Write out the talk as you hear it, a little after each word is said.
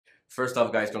First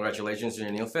off, guys, congratulations on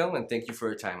your new film, and thank you for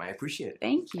your time. I appreciate it.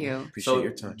 Thank you. Appreciate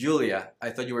your time. Julia,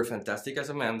 I thought you were fantastic as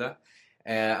Amanda,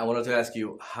 and I wanted to ask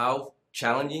you, how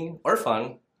challenging or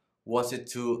fun was it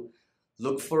to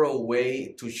look for a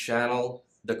way to channel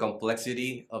the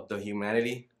complexity of the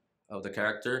humanity of the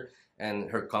character and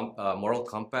her moral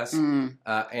compass?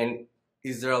 And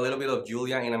is there a little bit of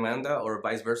Julia in Amanda, or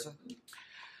vice versa?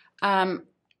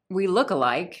 We look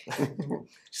alike.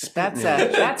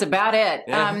 That's about it.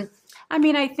 Yeah. I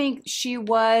mean, I think she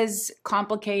was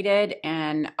complicated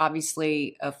and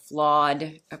obviously a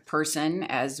flawed person,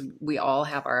 as we all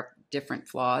have our different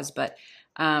flaws. But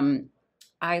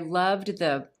I loved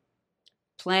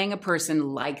playing a person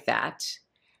like that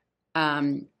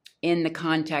in the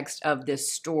context of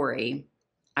this story.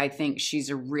 I think she's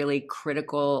a really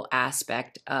critical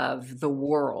aspect of the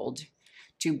world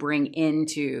to bring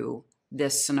into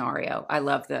this scenario. I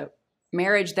love the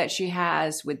marriage that she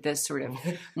has with this sort of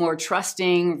more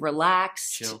trusting,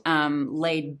 relaxed,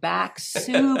 laid back,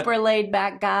 super laid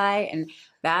back guy. And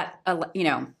that,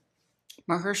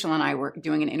 Mahershala and I were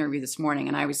doing an interview this morning,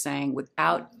 and I was saying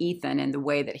without Ethan and the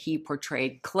way that he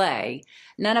portrayed Clay,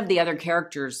 none of the other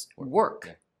characters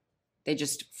work. They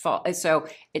just fall. So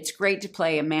it's great to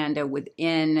play Amanda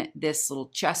within this little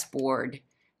chessboard.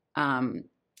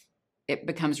 It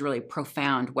becomes really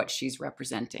profound what she's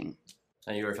representing.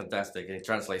 And you were fantastic. It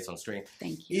translates on screen.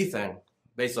 Thank you. Ethan,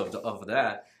 based off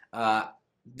that,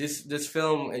 this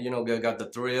film, got the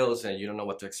thrills and you don't know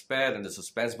what to expect and the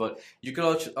suspense, but you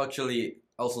could actually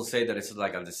also say that it's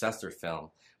like a disaster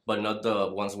film, but not the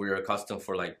ones we're accustomed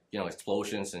for, like,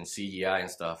 explosions and CGI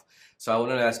and stuff. So I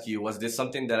wanted to ask you, was this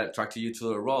something that attracted you to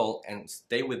the role? And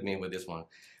stay with me with this one.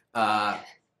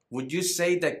 Would you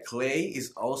say that Clay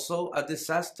is also a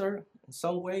disaster in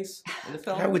some ways in the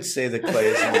film? I would say that Clay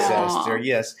is a disaster.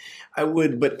 Yes, I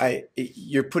would. But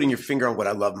you're putting your finger on what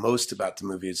I love most about the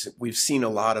movie. Is we've seen a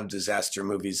lot of disaster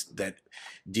movies that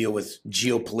deal with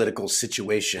geopolitical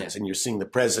situations, and you're seeing the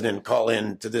president call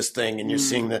in to this thing, and you're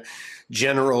seeing the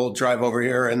general drive over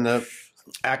here, and the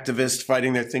activists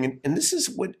fighting their thing. And this is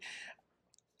what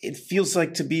it feels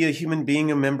like to be a human being,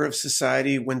 a member of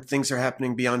society, when things are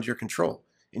happening beyond your control.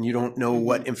 And you don't know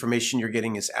what information you're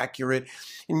getting is accurate.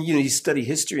 And, you study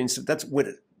history and stuff. That's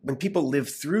when people live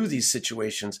through these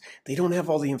situations, they don't have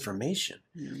all the information.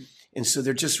 And so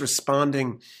they're just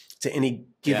responding to any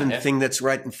given thing that's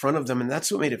right in front of them. And that's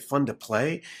what made it fun to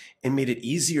play and made it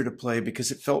easier to play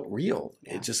because it felt real.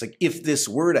 It's just like, if this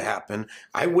were to happen,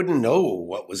 I wouldn't know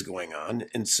what was going on.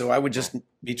 And so I would just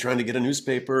be trying to get a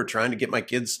newspaper or trying to get my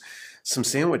kids some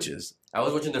sandwiches. I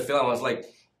was watching the film. I was like,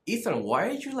 Ethan, why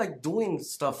are you doing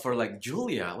stuff for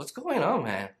Julia? What's going on,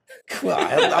 man? Well,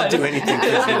 I'll do anything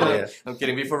for Julia. I'm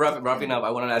kidding. Before wrapping up, I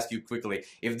want to ask you quickly,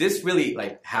 if this really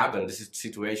happened, this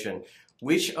situation,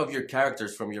 which of your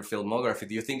characters from your filmography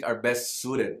do you think are best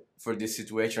suited for this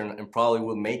situation and probably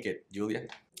will make it, Julia?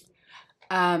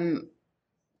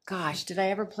 Gosh, did I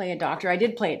ever play a doctor? I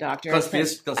did play a doctor.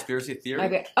 Conspiracy theory?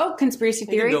 Okay. Oh, conspiracy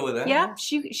theory. You can go with that. Yeah,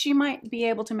 she might be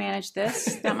able to manage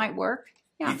this. That might work.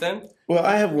 Yeah. Ethan? Well,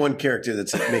 I have one character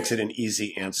that makes it an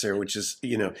easy answer, which is,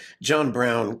 John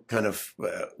Brown kind of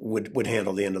would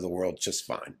handle the end of the world just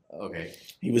fine. Okay.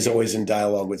 He was always in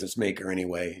dialogue with his maker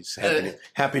anyway. He's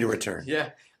happy to return. Yeah.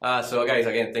 So, guys,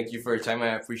 again, thank you for your time.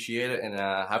 I appreciate it. And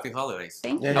happy holidays.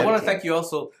 Thank you. I want to thank you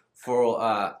also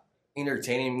for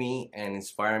entertaining me and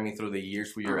inspiring me through the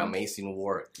years with your amazing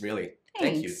work. Really.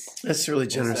 Thanks. Thank you. That's really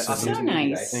generous of you. So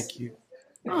nice. Thank you.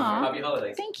 Aw, Happy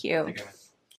holidays. thank you. Take care, man.